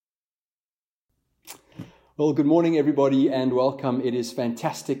Well, good morning, everybody, and welcome. It is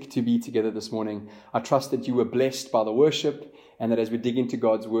fantastic to be together this morning. I trust that you were blessed by the worship, and that as we dig into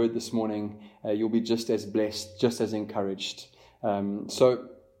God's Word this morning, you'll be just as blessed, just as encouraged. So,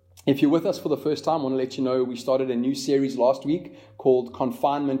 if you're with us for the first time, I want to let you know we started a new series last week called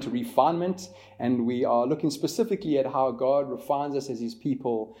Confinement to Refinement, and we are looking specifically at how God refines us as His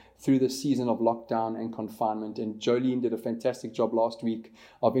people through the season of lockdown and confinement. And Jolene did a fantastic job last week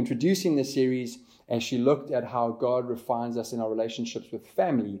of introducing the series as she looked at how God refines us in our relationships with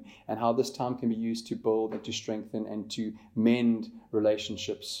family and how this time can be used to build and to strengthen and to mend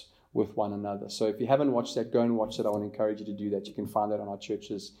relationships with one another. So if you haven't watched that, go and watch it. I want to encourage you to do that. You can find that on our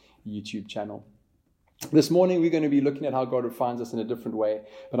church's YouTube channel. This morning, we're going to be looking at how God refines us in a different way,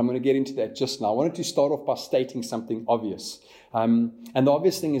 but I'm going to get into that just now. I wanted to start off by stating something obvious. And the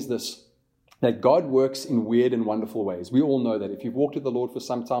obvious thing is this, that God works in weird and wonderful ways. We all know that. If you've walked with the Lord for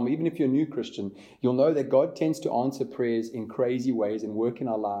some time, even if you're a new Christian, you'll know that God tends to answer prayers in crazy ways and work in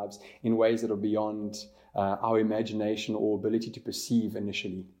our lives in ways that are beyond our imagination or ability to perceive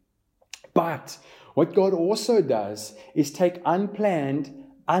initially. But what God also does is take unplanned,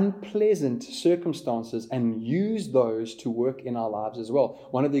 unpleasant circumstances and use those to work in our lives as well.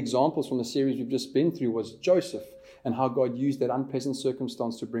 One of the examples from the series we've just been through was Joseph and how God used that unpleasant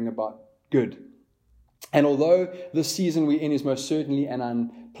circumstance to bring about good. And although this season we're in is most certainly an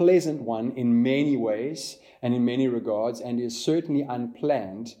unpleasant one in many ways and in many regards, and is certainly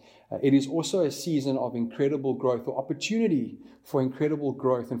unplanned, it is also a season of incredible growth, or opportunity for incredible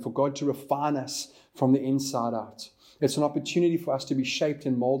growth, and for God to refine us from the inside out. It's an opportunity for us to be shaped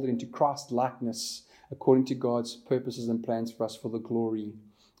and molded into Christ-likeness according to God's purposes and plans for us for the glory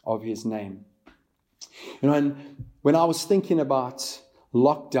of His name. And when I was thinking about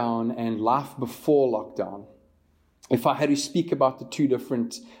lockdown and life before lockdown, if I had to speak about the two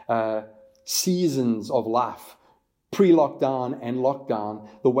different seasons of life, pre-lockdown and lockdown,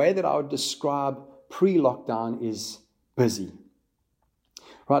 the way that I would describe pre-lockdown is busy.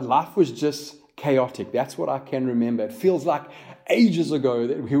 Right? Life was just chaotic. That's what I can remember. It feels like ages ago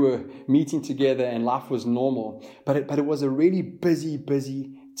that we were meeting together and life was normal, but it was a really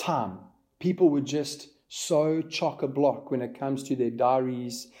busy time. People were just so chock-a-block when it comes to their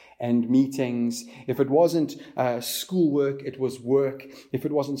diaries and meetings. If it wasn't schoolwork, it was work. If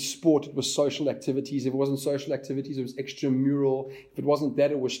it wasn't sport, it was social activities. If it wasn't social activities, it was extramural. If it wasn't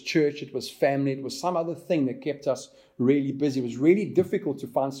that, it was church, it was family, it was some other thing that kept us really busy. It was really difficult to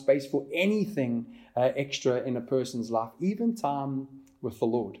find space for anything extra in a person's life, even time with the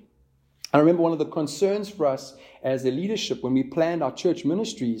Lord. I remember one of the concerns for us as a leadership when we planned our church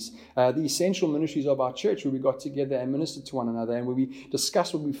ministries, the essential ministries of our church, where we got together and ministered to one another, and where we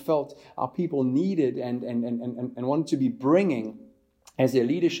discussed what we felt our people needed and wanted to be bringing as a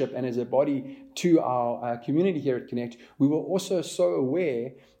leadership and as a body to our community here at Connect. We were also so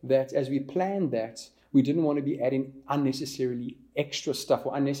aware that as we planned that, we didn't want to be adding unnecessary extra stuff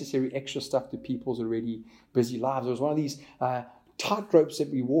to people's already busy lives. It was one of these tightropes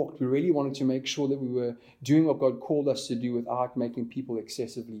that we walked. We really wanted to make sure that we were doing what God called us to do without making people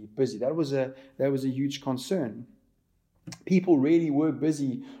excessively busy. That was a huge concern. People really were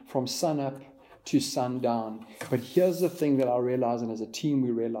busy from sun up to sundown. But here's the thing that I realize, and as a team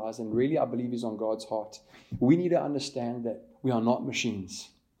we realize, and really I believe is on God's heart. We need to understand that we are not machines.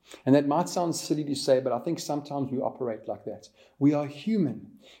 And that might sound silly to say, but I think sometimes we operate like that. We are human.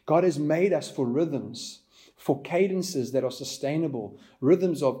 God has made us for rhythms, for cadences that are sustainable,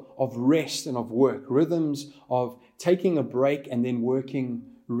 rhythms of rest and of work, rhythms of taking a break and then working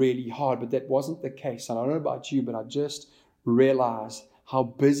really hard. But that wasn't the case. And I don't know about you, but I just realized how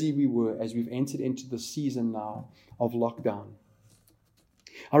busy we were as we've entered into the season now of lockdown.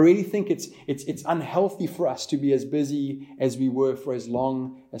 I really think it's unhealthy for us to be as busy as we were for as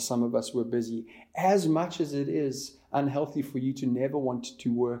long as some of us were busy, as much as it is unhealthy for you to never want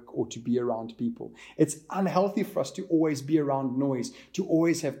to work or to be around people. It's unhealthy for us to always be around noise, to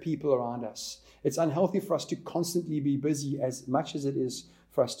always have people around us. It's unhealthy for us to constantly be busy, as much as it is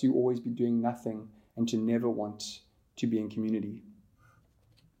for us to always be doing nothing and to never want to be in community.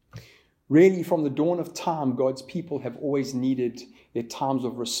 Really, from the dawn of time, God's people have always needed their times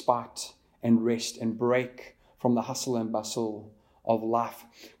of respite and rest and break from the hustle and bustle of life.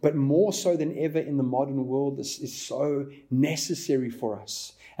 But more so than ever in the modern world, this is so necessary for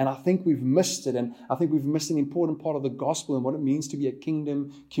us. And I think we've missed it. And I think we've missed an important part of the gospel and what it means to be a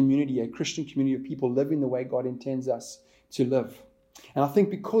kingdom community, a Christian community of people living the way God intends us to live. And I think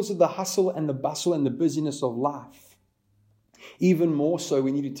because of the hustle and the bustle and the busyness of life, even more so,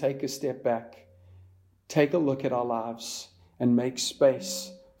 we need to take a step back, take a look at our lives, and make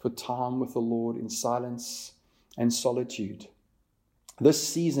space for time with the Lord in silence and solitude. This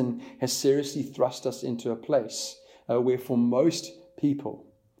season has seriously thrust us into a place where for most people,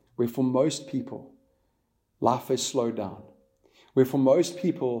 life has slowed down. Where for most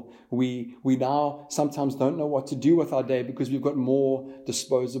people, we now sometimes don't know what to do with our day because we've got more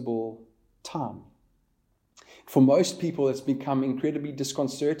disposable time. For most people, it's become incredibly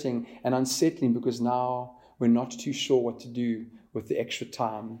disconcerting and unsettling because now we're not too sure what to do with the extra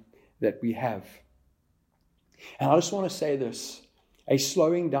time that we have. And I just want to say this, a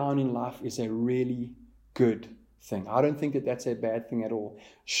slowing down in life is a really good thing. I don't think that that's a bad thing at all.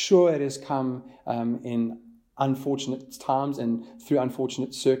 Sure, it has come in unfortunate times and through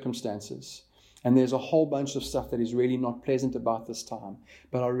unfortunate circumstances. And there's a whole bunch of stuff that is really not pleasant about this time.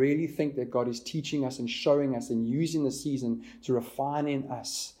 But I really think that God is teaching us and showing us and using the season to refine in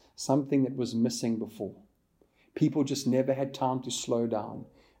us something that was missing before. People just never had time to slow down,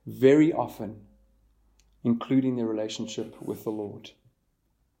 very often, including their relationship with the Lord.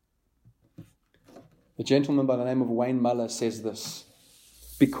 A gentleman by the name of Wayne Muller says this: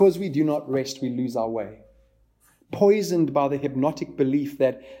 because we do not rest, we lose our way. Poisoned by the hypnotic belief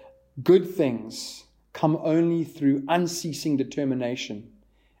that good things come only through unceasing determination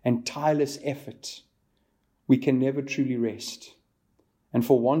and tireless effort, we can never truly rest. And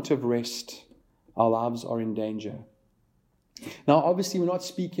for want of rest, our lives are in danger. Now, obviously, we're not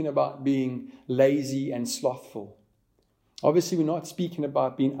speaking about being lazy and slothful. Obviously, we're not speaking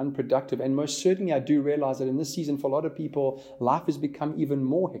about being unproductive. And most certainly, I do realize that in this season, for a lot of people, life has become even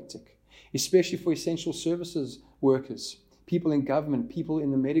more hectic, especially for essential services workers, people in government, people in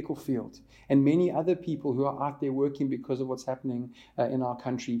the medical field, and many other people who are out there working because of what's happening in our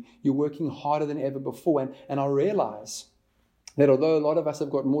country. You're working harder than ever before. And I realize that although a lot of us have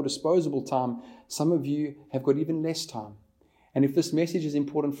got more disposable time, some of you have got even less time. And if this message is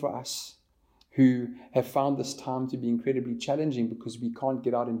important for us who have found this time to be incredibly challenging because we can't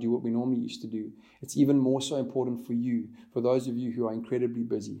get out and do what we normally used to do, it's even more so important for you, for those of you who are incredibly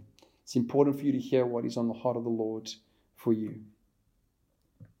busy. It's important for you to hear what is on the heart of the Lord for you.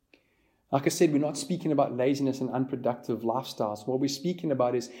 Like I said, we're not speaking about laziness and unproductive lifestyles. What we're speaking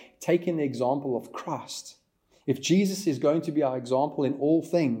about is taking the example of Christ. If Jesus is going to be our example in all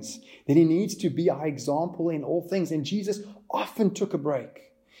things, then he needs to be our example in all things. And Jesus often took a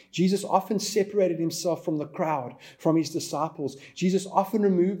break. Jesus often separated himself from the crowd, from his disciples. Jesus often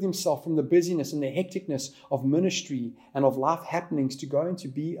removed himself from the busyness and the hecticness of ministry and of life happenings to go and to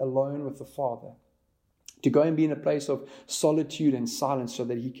be alone with the Father, to go and be in a place of solitude and silence so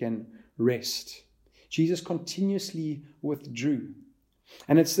that he can rest. Jesus continuously withdrew.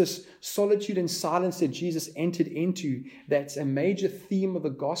 And it's this solitude and silence that Jesus entered into that's a major theme of the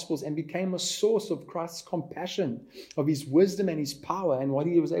Gospels and became a source of Christ's compassion, of his wisdom and his power and what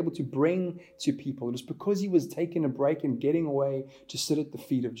he was able to bring to people. It was because he was taking a break and getting away to sit at the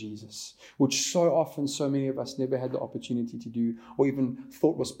feet of Jesus, which so often so many of us never had the opportunity to do or even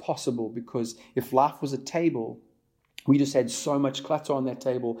thought was possible, because if life was a table, we just had so much clutter on that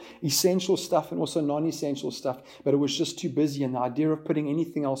table, essential stuff and also non-essential stuff, but it was just too busy, and the idea of putting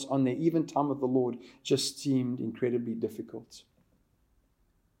anything else on there, even time with the Lord, just seemed incredibly difficult.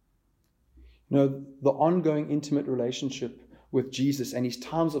 You know, the ongoing intimate relationship with Jesus and his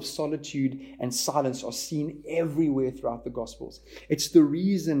times of solitude and silence are seen everywhere throughout the Gospels. It's the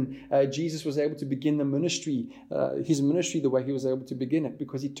reason Jesus was able to begin the ministry, his ministry the way he was able to begin it,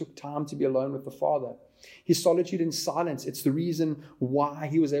 because he took time to be alone with the Father. His solitude and silence, it's the reason why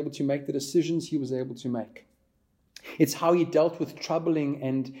he was able to make the decisions he was able to make. It's how he dealt with troubling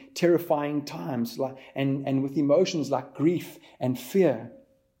and terrifying times and with emotions like grief and fear.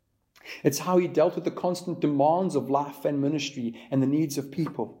 It's how he dealt with the constant demands of life and ministry and the needs of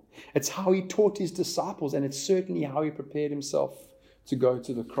people. It's how he taught his disciples, and it's certainly how he prepared himself to go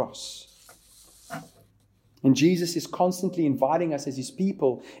to the cross. And Jesus is constantly inviting us as his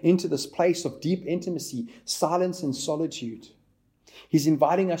people into this place of deep intimacy, silence and solitude. He's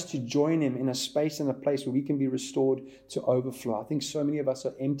inviting us to join him in a space and a place where we can be restored to overflow. I think so many of us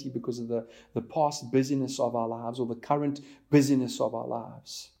are empty because of the past busyness of our lives or the current busyness of our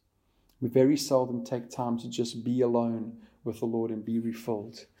lives. We very seldom take time to just be alone with the Lord and be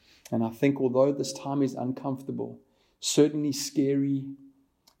refilled. And I think although this time is uncomfortable, certainly scary,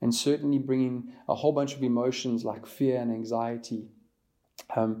 and certainly bringing a whole bunch of emotions like fear and anxiety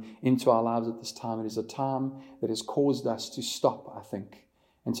into our lives at this time, it is a time that has caused us to stop, I think,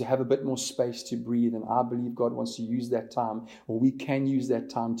 and to have a bit more space to breathe. And I believe God wants to use that time, or we can use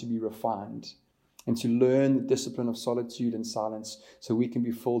that time, to be refined and to learn the discipline of solitude and silence so we can be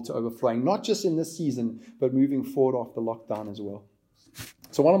full to overflowing, not just in this season, but moving forward after lockdown as well.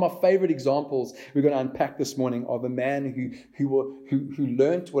 So one of my favorite examples we're going to unpack this morning of a man who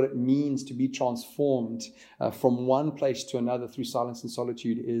learned what it means to be transformed from one place to another through silence and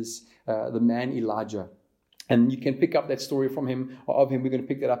solitude is the man Elijah. And you can pick up that story from him, or of him. We're going to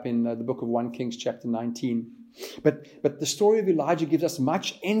pick that up in the book of 1 Kings chapter 19. But the story of Elijah gives us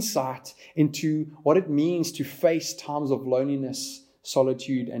much insight into what it means to face times of loneliness,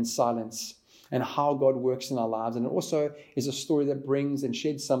 solitude, and silence, and how God works in our lives. And it also is a story that brings and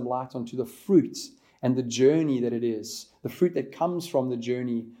sheds some light onto the fruit and the journey that it is, the fruit that comes from the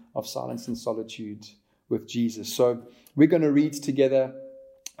journey of silence and solitude with Jesus. So we're going to read together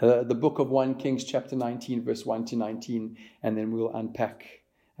the book of 1 Kings chapter 19, verse 1 to 19, and then we'll unpack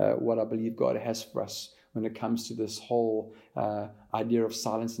what I believe God has for us when it comes to this whole idea of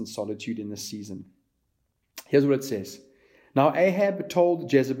silence and solitude in this season. Here's what it says. Now Ahab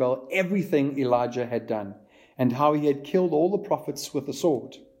told Jezebel everything Elijah had done, and how he had killed all the prophets with the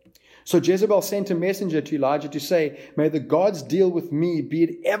sword. So Jezebel sent a messenger to Elijah to say, "May the gods deal with me, be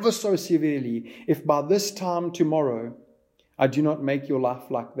it ever so severely, if by this time tomorrow I do not make your life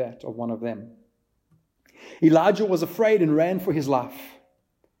like that of one of them." Elijah was afraid and ran for his life.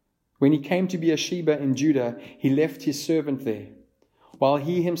 When he came to Beersheba in Judah, he left his servant there, while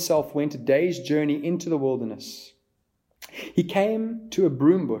he himself went a day's journey into the wilderness. He came to a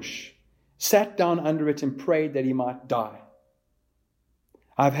broom bush, sat down under it, and prayed that he might die.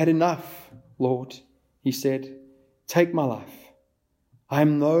 "I've had enough, Lord," he said. "Take my life. I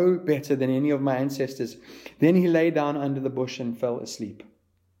am no better than any of my ancestors." Then he lay down under the bush and fell asleep.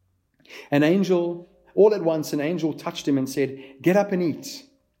 All at once, an angel touched him and said, "Get up and eat."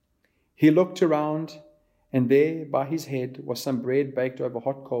 He looked around, and there by his head was some bread baked over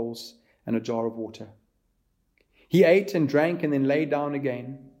hot coals and a jar of water. He ate and drank and then lay down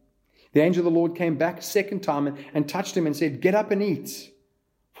again. The angel of the Lord came back a second time and touched him and said, "Get up and eat,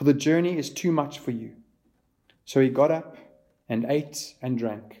 for the journey is too much for you." So he got up and ate and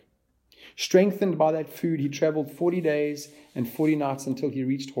drank. Strengthened by that food, he traveled 40 days and 40 nights until he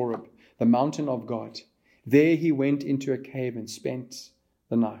reached Horeb, the mountain of God. There he went into a cave and spent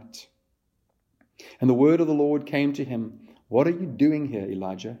the night. And the word of the Lord came to him, "What are you doing here,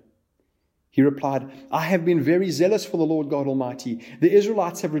 Elijah?" He replied, "I have been very zealous for the Lord God Almighty. The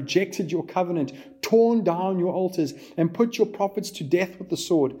Israelites have rejected your covenant, torn down your altars, and put your prophets to death with the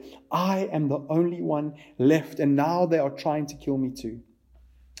sword. I am the only one left, and now they are trying to kill me too."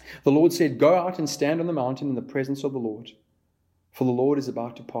 The Lord said, "Go out and stand on the mountain in the presence of the Lord, for the Lord is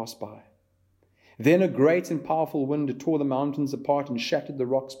about to pass by." Then a great and powerful wind tore the mountains apart and shattered the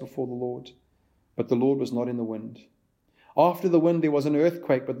rocks before the Lord. But the Lord was not in the wind. After the wind there was an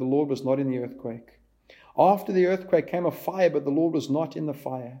earthquake, but the Lord was not in the earthquake. After the earthquake came a fire, but the Lord was not in the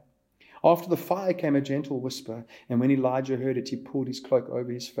fire. After the fire came a gentle whisper, and when Elijah heard it, he pulled his cloak over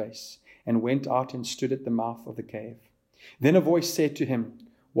his face and went out and stood at the mouth of the cave. Then a voice said to him,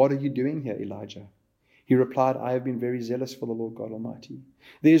 "What are you doing here, Elijah?" He replied, "I have been very zealous for the Lord God Almighty.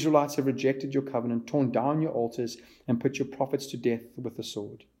 The Israelites have rejected your covenant, torn down your altars, and put your prophets to death with the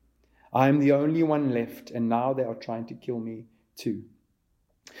sword. I am the only one left, and now they are trying to kill me too."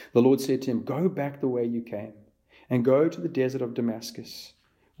 The Lord said to him, "Go back the way you came, and go to the desert of Damascus.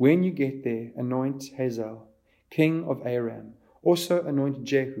 When you get there, anoint Hazael, king of Aram. Also anoint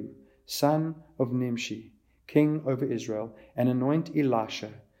Jehu, son of Nimshi, king over Israel, and anoint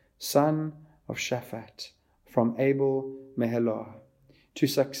Elisha, son of Shaphat, from Abel Meholah, to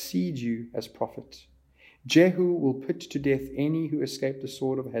succeed you as prophet. Jehu will put to death any who escape the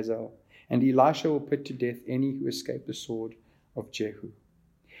sword of Hazael, and Elisha will put to death any who escape the sword of Jehu.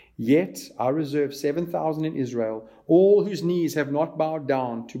 Yet I reserve 7,000 in Israel, all whose knees have not bowed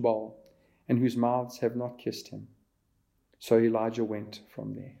down to Baal, and whose mouths have not kissed him." So Elijah went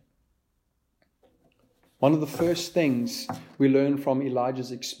from there. One of the first things we learn from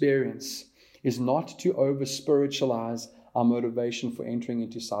Elijah's experience is not to over-spiritualize our motivation for entering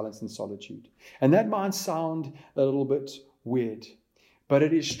into silence and solitude. And that might sound a little bit weird, but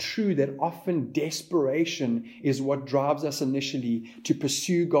it is true that often desperation is what drives us initially to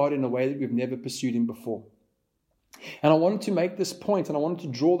pursue God in a way that we've never pursued Him before. And I wanted to make this point, and I wanted to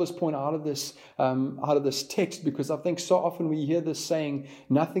draw this point out of this text, because I think so often we hear this saying,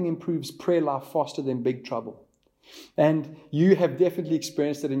 nothing improves prayer life faster than big trouble. And you have definitely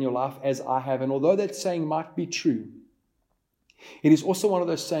experienced it in your life, as I have. And although that saying might be true, it is also one of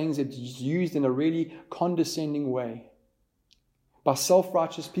those sayings that's used in a really condescending way by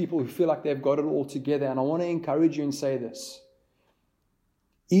self-righteous people who feel like they've got it all together. And I want to encourage you and say this.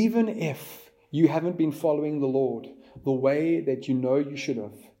 Even if you haven't been following the Lord the way that you know you should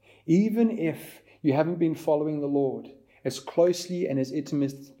have, even if you haven't been following the Lord as closely and as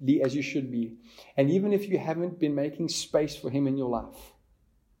intimately as you should be. And even if you haven't been making space for Him in your life,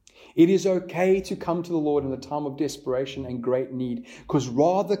 it is okay to come to the Lord in a time of desperation and great need, because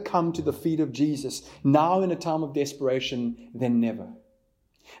rather come to the feet of Jesus now in a time of desperation than never.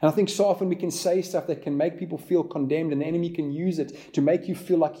 And I think so often we can say stuff that can make people feel condemned, and the enemy can use it to make you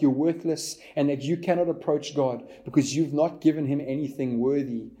feel like you're worthless and that you cannot approach God because you've not given Him anything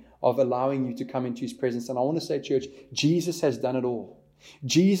worthy of allowing you to come into His presence. And I want to say, church, Jesus has done it all.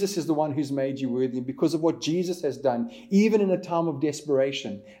 Jesus is the one who's made you worthy. And because of what Jesus has done, even in a time of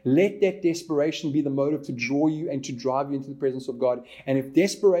desperation, let that desperation be the motive to draw you and to drive you into the presence of God. And if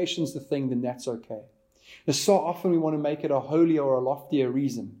desperation's the thing, then that's okay. But so often we want to make it a holier or a loftier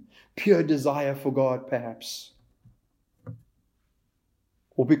reason. Pure desire for God, perhaps.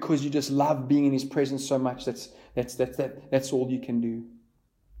 Or because you just love being in His presence so much, that's all you can do.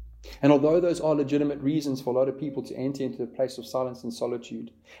 And although those are legitimate reasons for a lot of people to enter into the place of silence and solitude,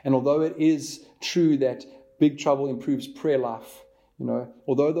 and although it is true that big trouble improves prayer life,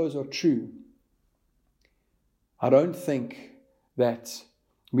 although those are true, I don't think that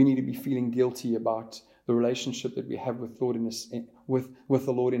we need to be feeling guilty about the relationship that we have with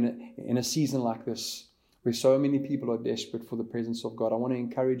the Lord in a season like this, where so many people are desperate for the presence of God. I want to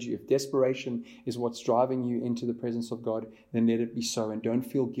encourage you, if desperation is what's driving you into the presence of God, then let it be so, and don't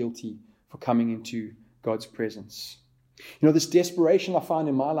feel guilty for coming into God's presence. This desperation I find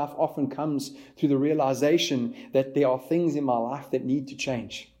in my life often comes through the realization that there are things in my life that need to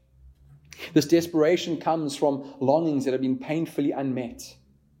change. This desperation comes from longings that have been painfully unmet.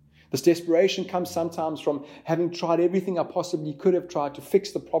 This desperation comes sometimes from having tried everything I possibly could have tried to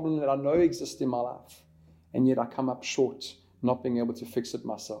fix the problem that I know exists in my life. And yet I come up short, not being able to fix it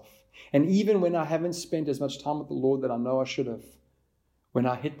myself. And even when I haven't spent as much time with the Lord that I know I should have, when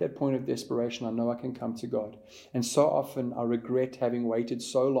I hit that point of desperation, I know I can come to God. And so often I regret having waited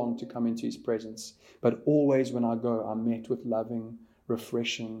so long to come into His presence. But always when I go, I'm met with loving,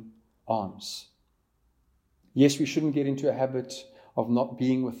 refreshing arms. Yes, we shouldn't get into a habit of not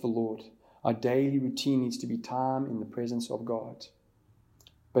being with the Lord. Our daily routine needs to be time in the presence of God.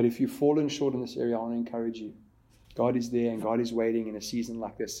 But if you've fallen short in this area, I want to encourage you. God is there and God is waiting in a season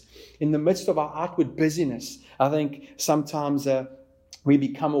like this. In the midst of our outward busyness, I think sometimes we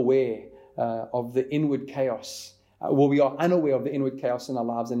become aware of the inward chaos. We are unaware of the inward chaos in our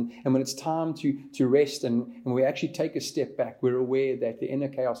lives. And when it's time to rest and we actually take a step back, we're aware that the inner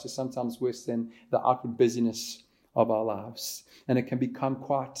chaos is sometimes worse than the outward busyness of our lives. And it can become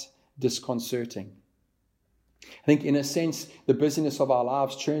quite disconcerting. I think in a sense, the busyness of our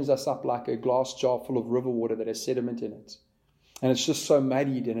lives churns us up like a glass jar full of river water that has sediment in it. And it's just so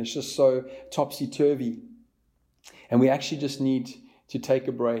muddied and it's just so topsy-turvy. And we actually just need to take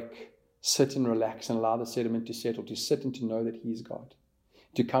a break, sit and relax and allow the sediment to settle, to sit and to know that He is God.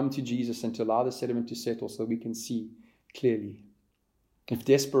 To come to Jesus and to allow the sediment to settle so we can see clearly. If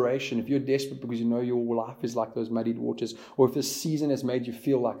you're desperate because you know your life is like those muddied waters, or if this season has made you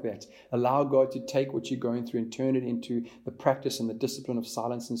feel like that, allow God to take what you're going through and turn it into the practice and the discipline of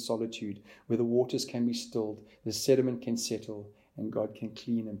silence and solitude, where the waters can be stilled, the sediment can settle, and God can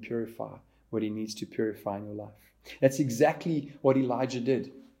clean and purify what He needs to purify in your life. That's exactly what Elijah did.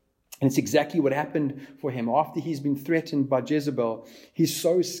 And it's exactly what happened for him. After he's been threatened by Jezebel, he's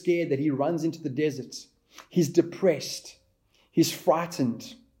so scared that he runs into the desert. He's depressed. He's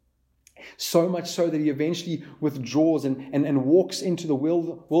frightened, so much so that he eventually withdraws and walks into the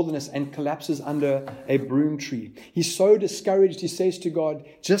wilderness and collapses under a broom tree. He's so discouraged, he says to God,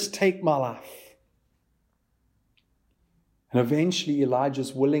 just take my life. And eventually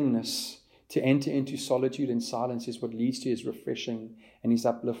Elijah's willingness to enter into solitude and silence is what leads to his refreshing and his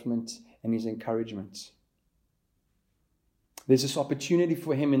upliftment and his encouragement. There's this opportunity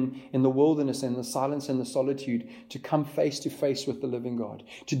for him in the wilderness and the silence and the solitude to come face to face with the living God,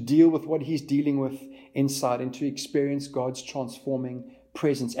 to deal with what he's dealing with inside and to experience God's transforming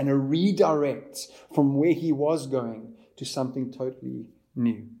presence and a redirect from where he was going to something totally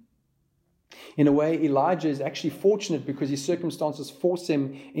new. In a way, Elijah is actually fortunate because his circumstances force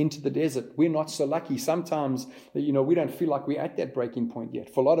him into the desert. We're not so lucky. Sometimes, we don't feel like we're at that breaking point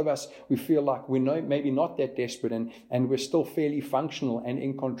yet. For a lot of us, we feel like we're maybe not that desperate and we're still fairly functional and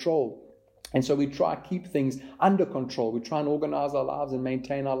in control. And so we try to keep things under control. We try and organize our lives and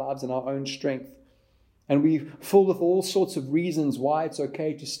maintain our lives in our own strength. And we're full with all sorts of reasons why it's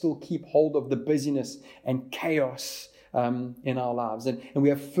okay to still keep hold of the busyness and chaos in our lives. And we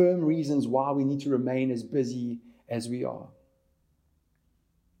have firm reasons why we need to remain as busy as we are.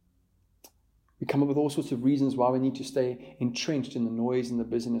 We come up with all sorts of reasons why we need to stay entrenched in the noise and the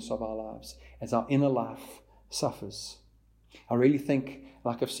busyness of our lives as our inner life suffers. I really think,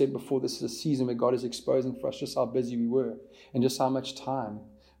 like I've said before, this is a season where God is exposing for us just how busy we were and just how much time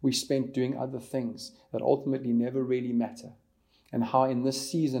we spent doing other things that ultimately never really matter. And how in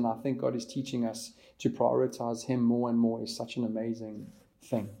this season, I think God is teaching us to prioritize Him more and more is such an amazing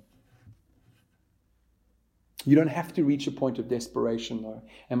thing. You don't have to reach a point of desperation, though.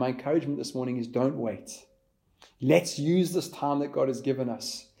 And my encouragement this morning is don't wait. Let's use this time that God has given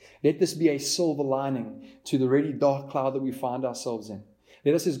us. Let this be a silver lining to the really dark cloud that we find ourselves in.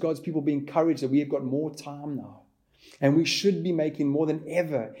 Let us as God's people be encouraged that we have got more time now. And we should be making more than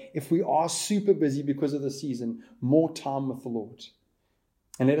ever, if we are super busy because of the season, more time with the Lord.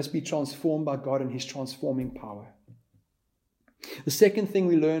 And let us be transformed by God and His transforming power. The second thing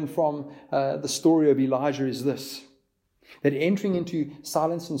we learn from the story of Elijah is this: that entering into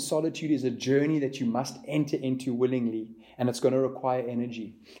silence and solitude is a journey that you must enter into willingly, and it's going to require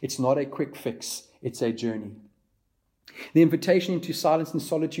energy. It's not a quick fix, it's a journey. The invitation into silence and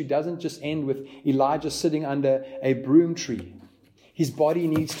solitude doesn't just end with Elijah sitting under a broom tree. His body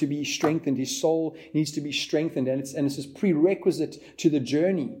needs to be strengthened, his soul needs to be strengthened, and it's a prerequisite to the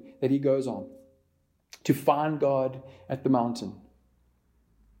journey that he goes on to find God at the mountain.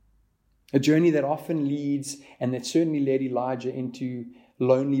 A journey that often leads, and that certainly led Elijah, into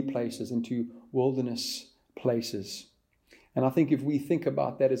lonely places, into wilderness places. And I think if we think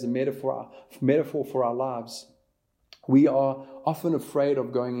about that as a metaphor for our lives, we are often afraid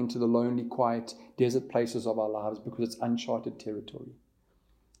of going into the lonely, quiet, desert places of our lives because it's uncharted territory.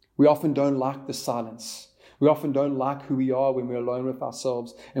 We often don't like the silence. We often don't like who we are when we're alone with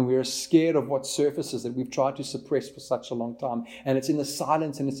ourselves, and we are scared of what surfaces that we've tried to suppress for such a long time. And it's in the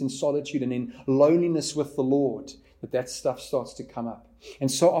silence and it's in solitude and in loneliness with the Lord that stuff starts to come up. And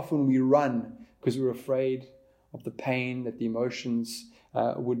so often we run because we're afraid of the pain that the emotions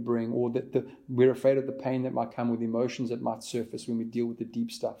would bring, or that we're afraid of the pain that might come with emotions that might surface when we deal with the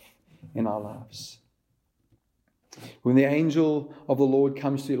deep stuff in our lives. When the angel of the Lord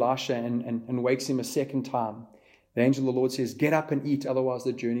comes to Elisha and wakes him a second time, the angel of the Lord says, "Get up and eat, otherwise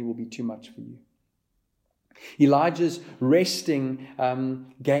the journey will be too much for you." Elijah's resting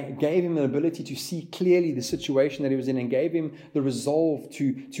gave him the ability to see clearly the situation that he was in, and gave him the resolve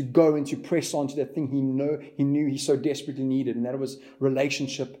to go and to press on to that thing he knew he so desperately needed, and that was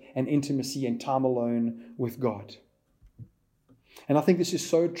relationship and intimacy and time alone with God. And I think this is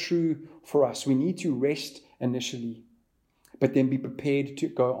so true for us. We need to rest initially, but then be prepared to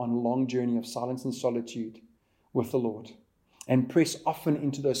go on a long journey of silence and solitude with the Lord. And press often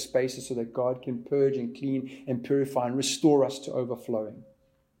into those spaces so that God can purge and clean and purify and restore us to overflowing.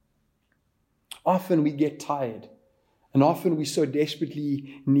 Often we get tired, and often we so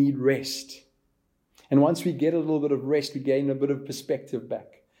desperately need rest. And once we get a little bit of rest, we gain a bit of perspective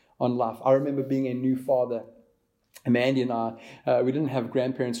back on life. I remember being a new father. Mandy and I, we didn't have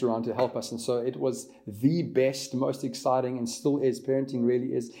grandparents around to help us, and so it was the best, most exciting, and still is. Parenting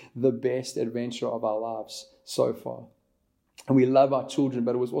really is the best adventure of our lives so far. And we love our children,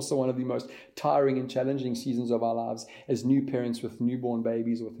 but it was also one of the most tiring and challenging seasons of our lives as new parents with newborn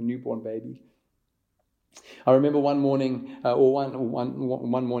babies or with a newborn baby. I remember one morning,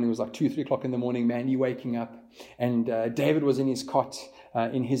 one morning, it was like 2-3 o'clock in the morning, Mandy waking up, and David was in his cot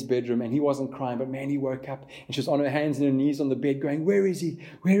in his bedroom, and he wasn't crying, but Mandy woke up, and she was on her hands and her knees on the bed going, "Where is he?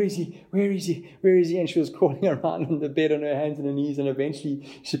 Where is he? Where is he? Where is he?" And she was crawling around on the bed on her hands and her knees, and eventually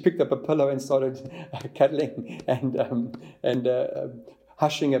she picked up a pillow and started cuddling and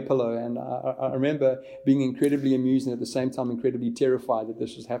hushing a pillow. And I remember being incredibly amused and at the same time incredibly terrified that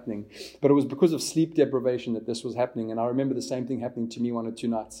this was happening. But it was because of sleep deprivation that this was happening. And I remember the same thing happening to me 1 or 2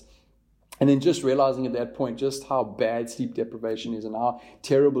 nights. And then just realizing at that point just how bad sleep deprivation is and how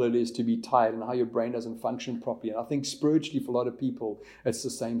terrible it is to be tired and how your brain doesn't function properly. And I think spiritually for a lot of people, it's the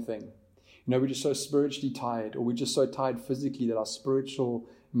same thing. You know, we're just so spiritually tired, or we're just so tired physically that our spiritual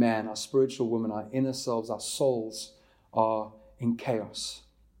man, our spiritual woman, our inner selves, our souls are in chaos.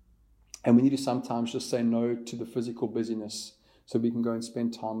 And we need to sometimes just say no to the physical busyness so we can go and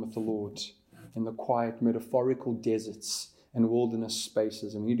spend time with the Lord in the quiet, metaphorical deserts and wilderness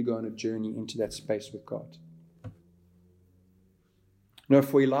spaces. And we need to go on a journey into that space with God. No,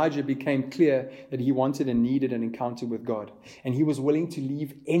 for Elijah, it became clear that he wanted and needed an encounter with God. And he was willing to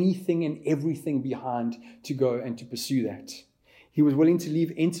leave anything and everything behind to go and to pursue that. He was willing to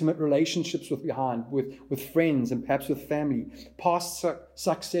leave intimate relationships behind with friends and perhaps with family. Past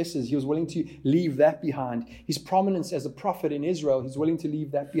successes, he was willing to leave that behind. His prominence as a prophet in Israel, he's willing to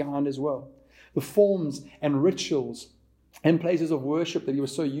leave that behind as well. The forms and rituals and places of worship that he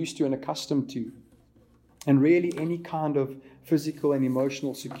was so used to and accustomed to. And really any kind of physical and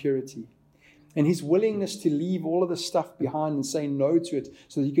emotional security. And his willingness to leave all of the stuff behind and say no to it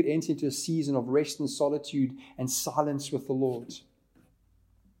so that he could enter into a season of rest and solitude and silence with the Lord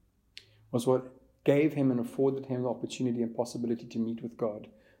was what gave him and afforded him the opportunity and possibility to meet with God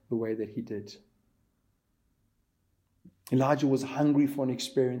the way that he did. Elijah was hungry for an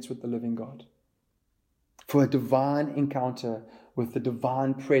experience with the living God, for a divine encounter with the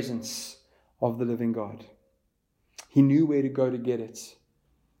divine presence of the living God. He knew where to go to get it,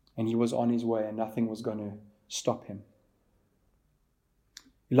 and he was on his way, and nothing was going to stop him.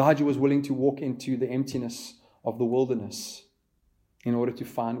 Elijah was willing to walk into the emptiness of the wilderness in order to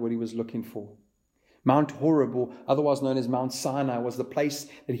find what he was looking for. Mount Horeb, or otherwise known as Mount Sinai, was the place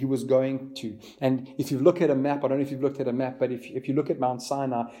that he was going to. And if you look at a map, I don't know if you've looked at a map, but if you look at Mount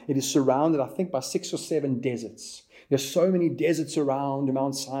Sinai, it is surrounded, I think, by 6 or 7 deserts. There's so many deserts around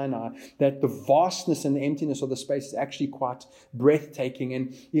Mount Sinai that the vastness and the emptiness of the space is actually quite breathtaking.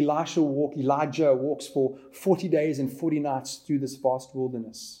 And Elijah walks for 40 days and 40 nights through this vast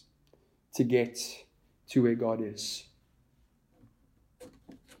wilderness to get to where God is.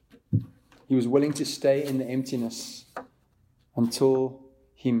 He was willing to stay in the emptiness until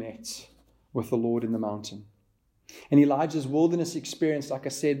he met with the Lord in the mountain. And Elijah's wilderness experience, like I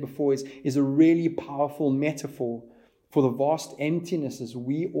said before, is a really powerful metaphor for the vast emptinesses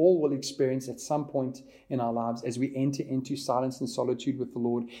we all will experience at some point in our lives as we enter into silence and solitude with the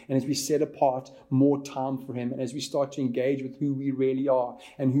Lord, and as we set apart more time for Him, and as we start to engage with who we really are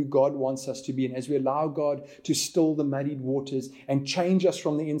and who God wants us to be, and as we allow God to still the muddied waters and change us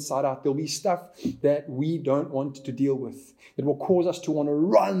from the inside out. There'll be stuff that we don't want to deal with that will cause us to want to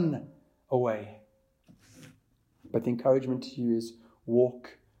run away. But the encouragement to you is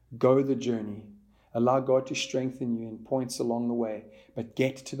walk, go the journey. Allow God to strengthen you in points along the way, but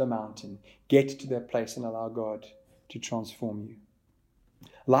get to the mountain, get to that place and allow God to transform you.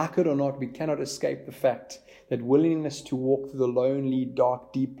 Like it or not, we cannot escape the fact that willingness to walk through the lonely,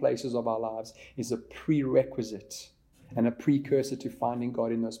 dark, deep places of our lives is a prerequisite and a precursor to finding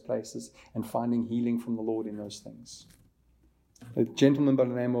God in those places and finding healing from the Lord in those things. A gentleman by the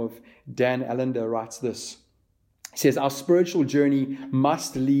name of Dan Allender writes this. He says, our spiritual journey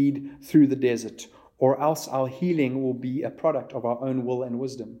must lead through the desert, or else our healing will be a product of our own will and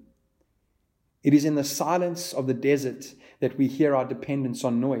wisdom. It is in the silence of the desert that we hear our dependence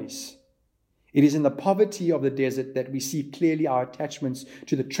on noise. It is in the poverty of the desert that we see clearly our attachments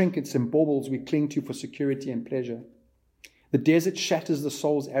to the trinkets and baubles we cling to for security and pleasure. The desert shatters the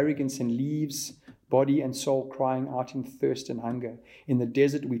soul's arrogance and leaves body and soul crying out in thirst and hunger. In the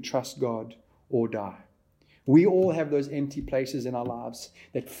desert we trust God or die. We all have those empty places in our lives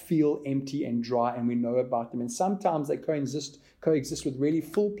that feel empty and dry, and we know about them. And sometimes they coexist with really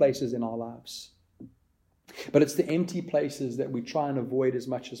full places in our lives. But it's the empty places that we try and avoid as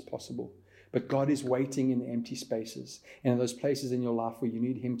much as possible. But God is waiting in the empty spaces and in those places in your life where you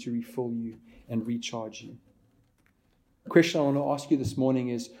need Him to refill you and recharge you. The question I want to ask you this morning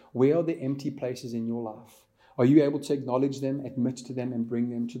is, where are the empty places in your life? Are you able to acknowledge them, admit to them, and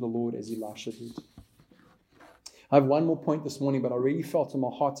bring them to the Lord as Elisha did? I have one more point this morning, but I really felt in my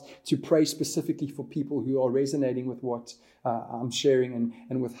heart to pray specifically for people who are resonating with what I'm sharing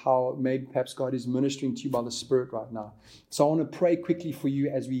and with how maybe perhaps God is ministering to you by the Spirit right now. So I want to pray quickly for you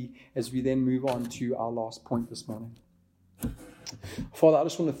as we then move on to our last point this morning. Father, I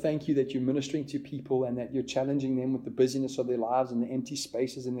just want to thank you that you're ministering to people and that you're challenging them with the busyness of their lives and the empty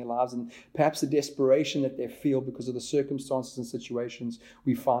spaces in their lives and perhaps the desperation that they feel because of the circumstances and situations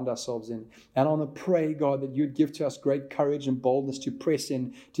we find ourselves in. And I want to pray, God, that you'd give to us great courage and boldness to press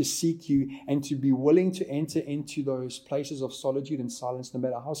in, to seek you, and to be willing to enter into those places of solitude and silence, no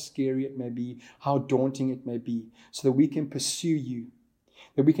matter how scary it may be, how daunting it may be, so that we can pursue you,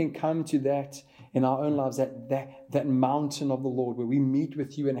 that we can come to that in our own lives, that mountain of the Lord where we meet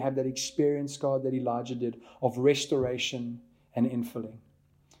with you and have that experience, God, that Elijah did of restoration and infilling.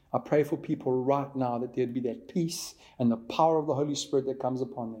 I pray for people right now that there'd be that peace and the power of the Holy Spirit that comes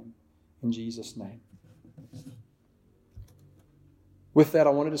upon them. In Jesus' name. With that, I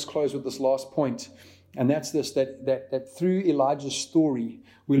want to just close with this last point. And that's this, that through Elijah's story,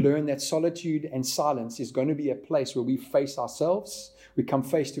 we learn that solitude and silence is going to be a place where we face ourselves. We come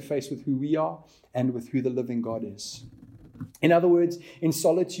face to face with who we are and with who the living God is. In other words, in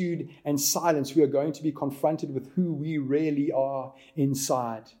solitude and silence, we are going to be confronted with who we really are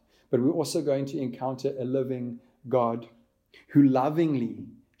inside. But we're also going to encounter a living God who lovingly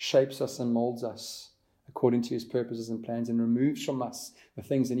shapes us and molds us according to His purposes and plans and removes from us the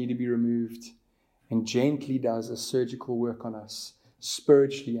things that need to be removed and gently does a surgical work on us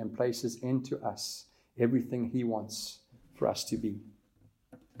spiritually and places into us everything He wants for us to be.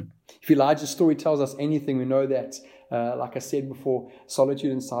 If Elijah's story tells us anything, we know that, like I said before,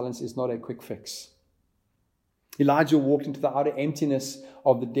 solitude and silence is not a quick fix. Elijah walked into the outer emptiness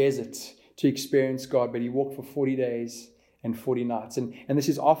of the desert to experience God, but he walked for 40 days and 40 nights. And this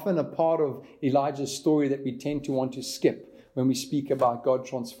is often a part of Elijah's story that we tend to want to skip when we speak about God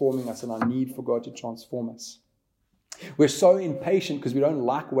transforming us and our need for God to transform us. We're so impatient because we don't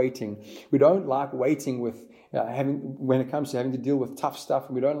like waiting. We don't like waiting when it comes to having to deal with tough stuff,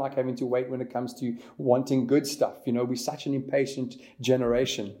 and we don't like having to wait when it comes to wanting good stuff. We're such an impatient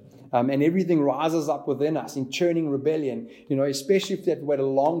generation. And everything rises up within us in churning rebellion, especially if we wait a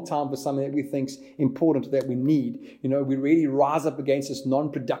long time for something that we think's important, that we need. We really rise up against this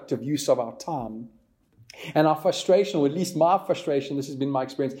non-productive use of our time. And our frustration, or at least my frustration, this has been my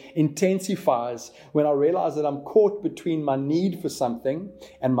experience, intensifies when I realize that I'm caught between my need for something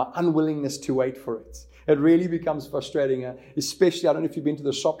and my unwillingness to wait for it. It really becomes frustrating, especially, I don't know if you've been to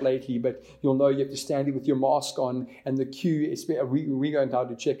the shop lately, but you'll know you have to stand there with your mask on, and the queue, we go down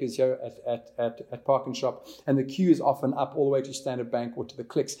to Checkers here at Park and Shop, and the queue is often up all the way to Standard Bank or to the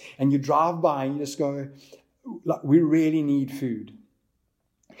Clicks, and you drive by and you just go, we really need food.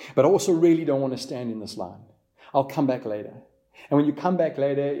 But I also really don't want to stand in this line. I'll come back later. And when you come back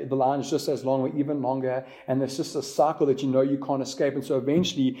later, the line is just as long or even longer. And there's just a cycle that you can't escape. And so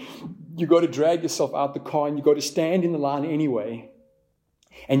eventually, you got to drag yourself out the car and you got to stand in the line anyway.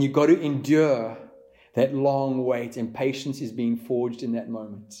 And you got to endure that long wait. And patience is being forged in that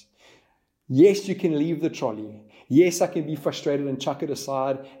moment. Yes, you can leave the trolley. Yes, I can be frustrated and chuck it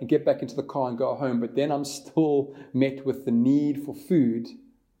aside and get back into the car and go home. But then I'm still met with the need for food,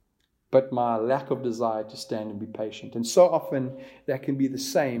 but my lack of desire to stand and be patient. And so often that can be the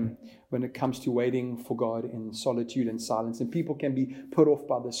same when it comes to waiting for God in solitude and silence. And people can be put off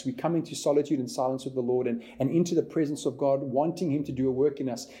by this. We come into solitude and silence with the Lord and into the presence of God, wanting Him to do a work in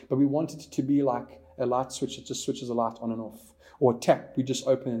us. But we want it to be like a light switch that just switches a light on and off. Or a tap we just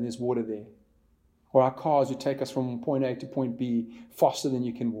open and there's water there. Or our cars who take us from point A to point B faster than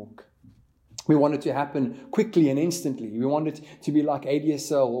you can walk. We want it to happen quickly and instantly. We want it to be like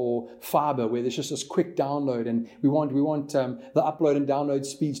ADSL or fiber, where there's just this quick download, and we want the upload and download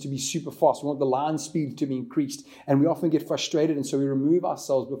speeds to be super fast. We want the line speed to be increased, and we often get frustrated, and so we remove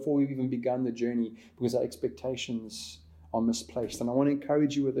ourselves before we've even begun the journey because our expectations are misplaced. And I want to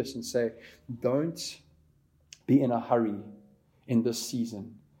encourage you with this and say, don't be in a hurry in this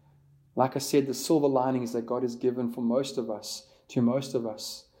season. Like I said, the silver linings that God has given for most of us,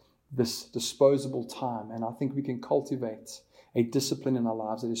 this disposable time. And I think we can cultivate a discipline in our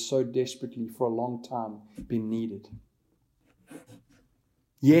lives that is so desperately for a long time been needed.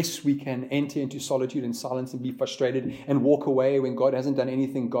 Yes, we can enter into solitude and silence and be frustrated and walk away when God hasn't done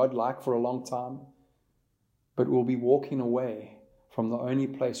anything God-like for a long time. But we'll be walking away from the only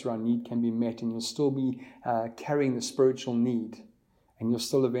place where our need can be met, and you'll still be carrying the spiritual need. And you'll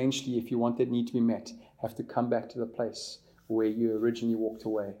still eventually, if you want that need to be met, have to come back to the place where you originally walked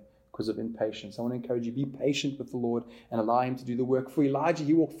away because of impatience. I want to encourage you, be patient with the Lord and allow Him to do the work. For Elijah,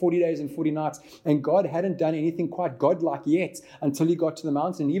 he walked 40 days and 40 nights, and God hadn't done anything quite godlike yet until he got to the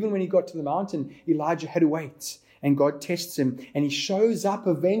mountain. Even when he got to the mountain, Elijah had to wait, and God tests him, and he shows up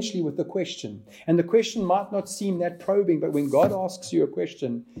eventually with a question. And the question might not seem that probing, but when God asks you a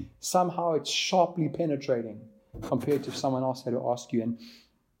question, somehow it's sharply penetrating compared to if someone else had to ask you. And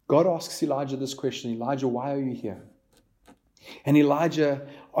God asks Elijah this question: Elijah, why are you here? And Elijah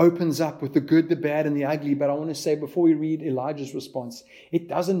opens up with the good, the bad, and the ugly. But I want to say, before we read Elijah's response, it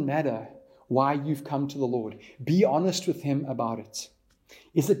doesn't matter why you've come to the Lord. Be honest with Him about it.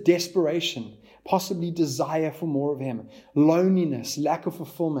 Is it desperation? Possibly desire for more of Him? Loneliness, lack of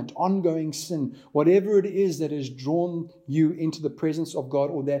fulfillment, ongoing sin? Whatever it is that has drawn you into the presence of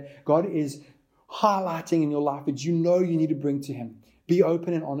God, or that God is highlighting in your life that you need to bring to Him. Be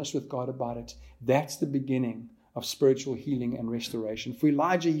open and honest with God about it. That's the beginning of spiritual healing and restoration. For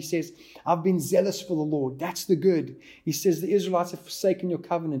Elijah, he says, I've been zealous for the Lord. That's the good. He says, the Israelites have forsaken your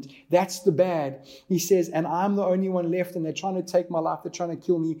covenant. That's the bad. He says, and I'm the only one left, and they're trying to take my life. They're trying to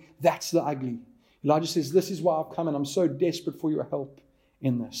kill me. That's the ugly. Elijah says, this is why I've come, and I'm so desperate for your help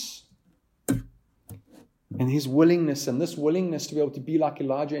in this. And his willingness, and this willingness to be able to be like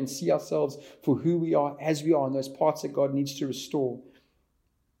Elijah and see ourselves for who we are as we are, and those parts that God needs to restore,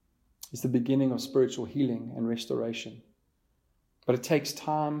 is the beginning of spiritual healing and restoration. But it takes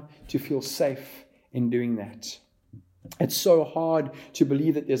time to feel safe in doing that. It's so hard to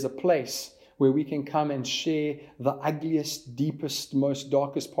believe that there's a place where we can come and share the ugliest, deepest, most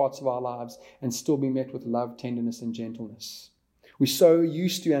darkest parts of our lives and still be met with love, tenderness, and gentleness. We're so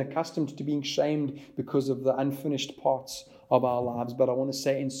used to and accustomed to being shamed because of the unfinished parts of our lives. But I want to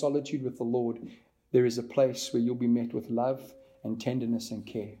say, in solitude with the Lord, there is a place where you'll be met with love and tenderness and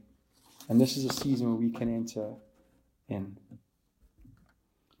care. And this is a season where we can enter in.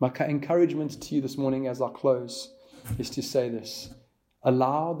 My encouragement to you this morning as I close is to say this.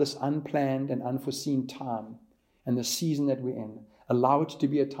 Allow this unplanned and unforeseen time and the season that we're in, allow it to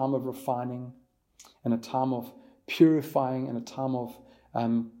be a time of refining and a time of purifying and a time of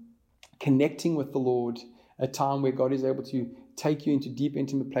connecting with the Lord, a time where God is able to take you into deep,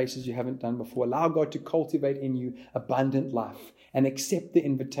 intimate places you haven't done before. Allow God to cultivate in you abundant life and accept the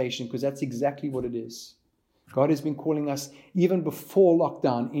invitation, because that's exactly what it is. God has been calling us even before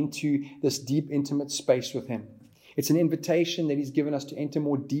lockdown into this deep, intimate space with Him. It's an invitation that He's given us to enter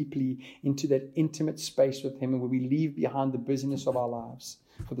more deeply into that intimate space with Him, and where we leave behind the busyness of our lives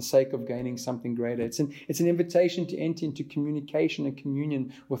for the sake of gaining something greater. It's an invitation to enter into communication and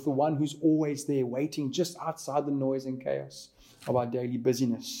communion with the one who's always there, waiting just outside the noise and chaos of our daily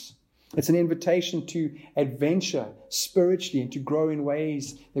busyness. It's an invitation to adventure spiritually and to grow in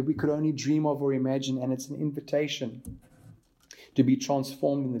ways that we could only dream of or imagine. And it's an invitation to be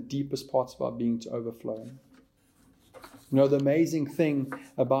transformed in the deepest parts of our being to overflowing. You know, the amazing thing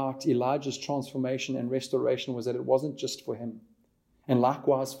about Elijah's transformation and restoration was that it wasn't just for him. And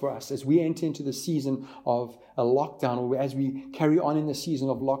likewise for us, as we enter into the season of a lockdown, or as we carry on in the season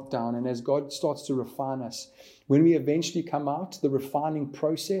of lockdown, and as God starts to refine us, when we eventually come out, the refining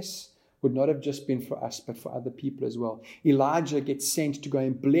process would not have just been for us, but for other people as well. Elijah gets sent to go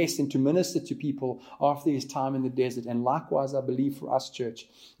and bless and to minister to people after his time in the desert. And likewise, I believe for us, church,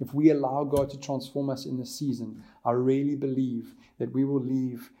 if we allow God to transform us in this season, I really believe that we will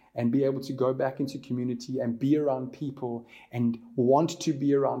leave and be able to go back into community and be around people and want to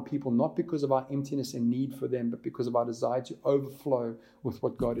be around people, not because of our emptiness and need for them, but because of our desire to overflow with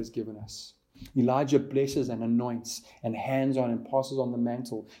what God has given us. Elijah blesses and anoints and hands on and passes on the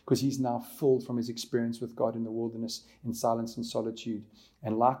mantle because he's now full from his experience with God in the wilderness, in silence and solitude.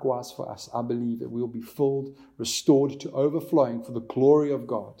 And likewise for us, I believe that we will be filled, restored to overflowing for the glory of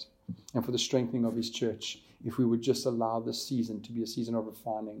God and for the strengthening of His church, if we would just allow this season to be a season of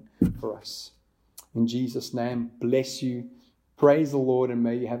refining for us. In Jesus' name, bless you. Praise the Lord, and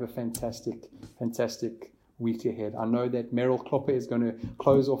may you have a fantastic, fantastic week ahead. I know that Meryl Kloppe is going to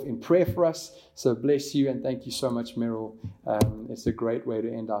close off in prayer for us. So bless you, and thank you so much, Meryl. It's a great way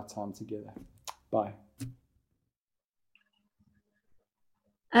to end our time together. Bye.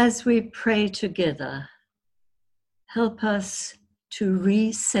 As we pray together, help us to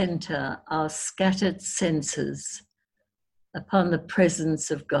recenter our scattered senses upon the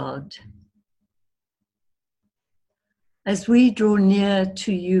presence of God. As we draw near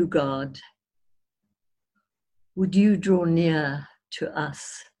to you, God, would you draw near to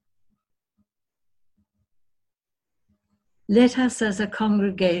us? Let us as a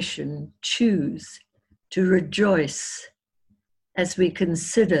congregation choose to rejoice as we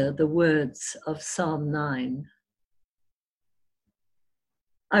consider the words of Psalm 9.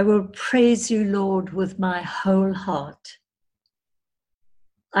 I will praise you, Lord, with my whole heart.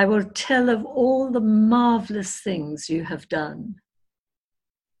 I will tell of all the marvelous things you have done.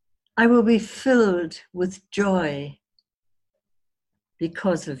 I will be filled with joy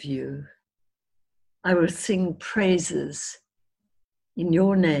because of you. I will sing praises in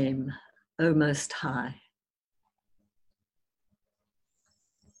your name, O Most High.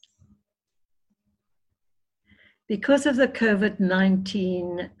 Because of the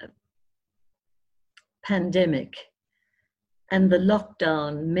COVID-19 pandemic and the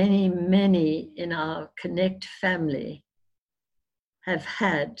lockdown, many in our Connect family have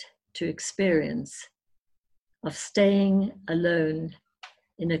had to experience of staying alone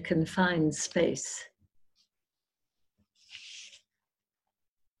in a confined space.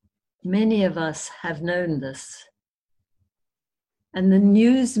 Many of us have known this, and the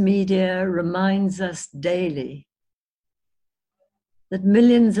news media reminds us daily that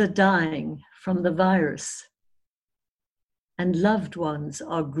millions are dying from the virus and loved ones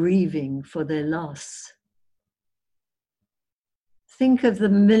are grieving for their loss. Think of the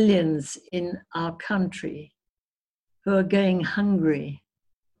millions in our country who are going hungry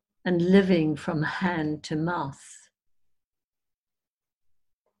and living from hand to mouth.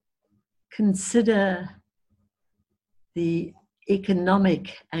 Consider the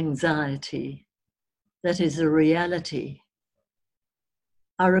economic anxiety that is a reality.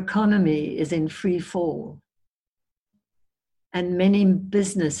 Our economy is in free fall, and many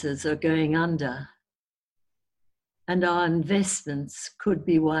businesses are going under, and our investments could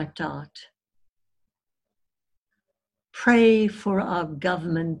be wiped out. Pray for our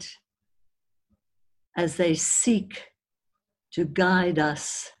government as they seek to guide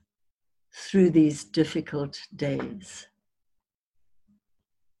us through these difficult days.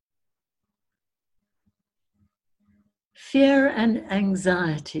 Fear and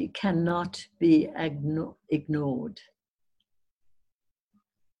anxiety cannot be ignored.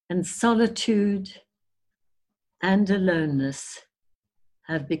 And solitude and aloneness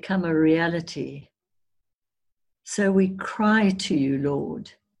have become a reality. So we cry to you,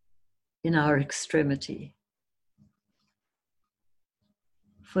 Lord, in our extremity.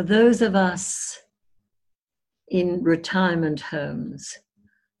 For those of us in retirement homes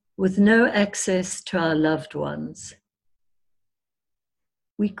with no access to our loved ones,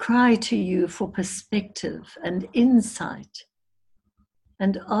 we cry to you for perspective and insight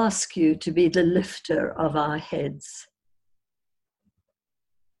and ask you to be the lifter of our heads.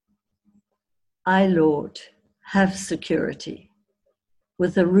 I, Lord, have security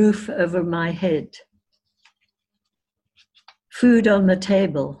with a roof over my head, food on the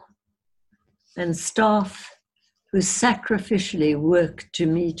table, and staff who sacrificially work to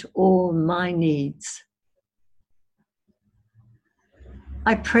meet all my needs.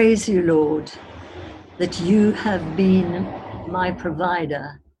 I praise you, Lord, that you have been my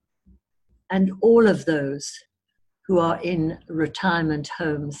provider and all of those who are in retirement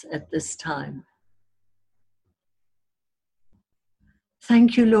homes at this time.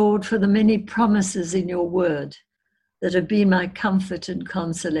 Thank you, Lord, for the many promises in your word that have been my comfort and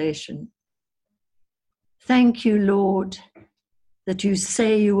consolation. Thank you, Lord, that you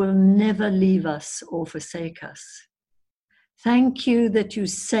say you will never leave us or forsake us. Thank you that you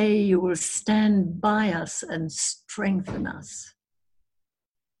say you will stand by us and strengthen us.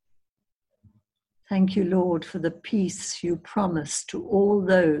 Thank you, Lord, for the peace you promise to all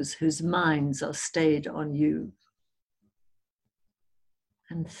those whose minds are stayed on you.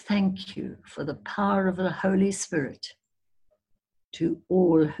 And thank you for the power of the Holy Spirit to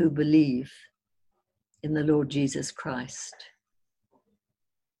all who believe in the Lord Jesus Christ.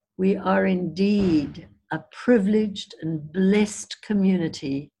 We are indeed a privileged and blessed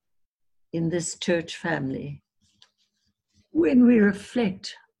community in this church family when we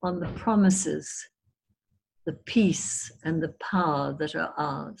reflect on the promises, the peace and the power that are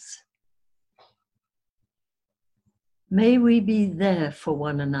ours. May we be there for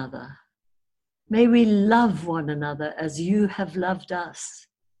one another. May we love one another as you have loved us.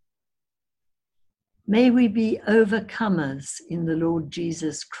 May we be overcomers in the Lord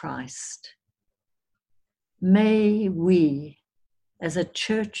Jesus Christ. May we, as a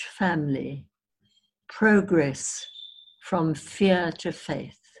church family, progress from fear to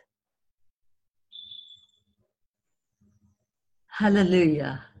faith.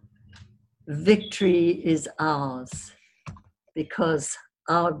 Hallelujah. Victory is ours because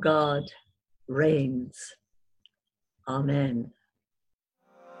our God reigns. Amen.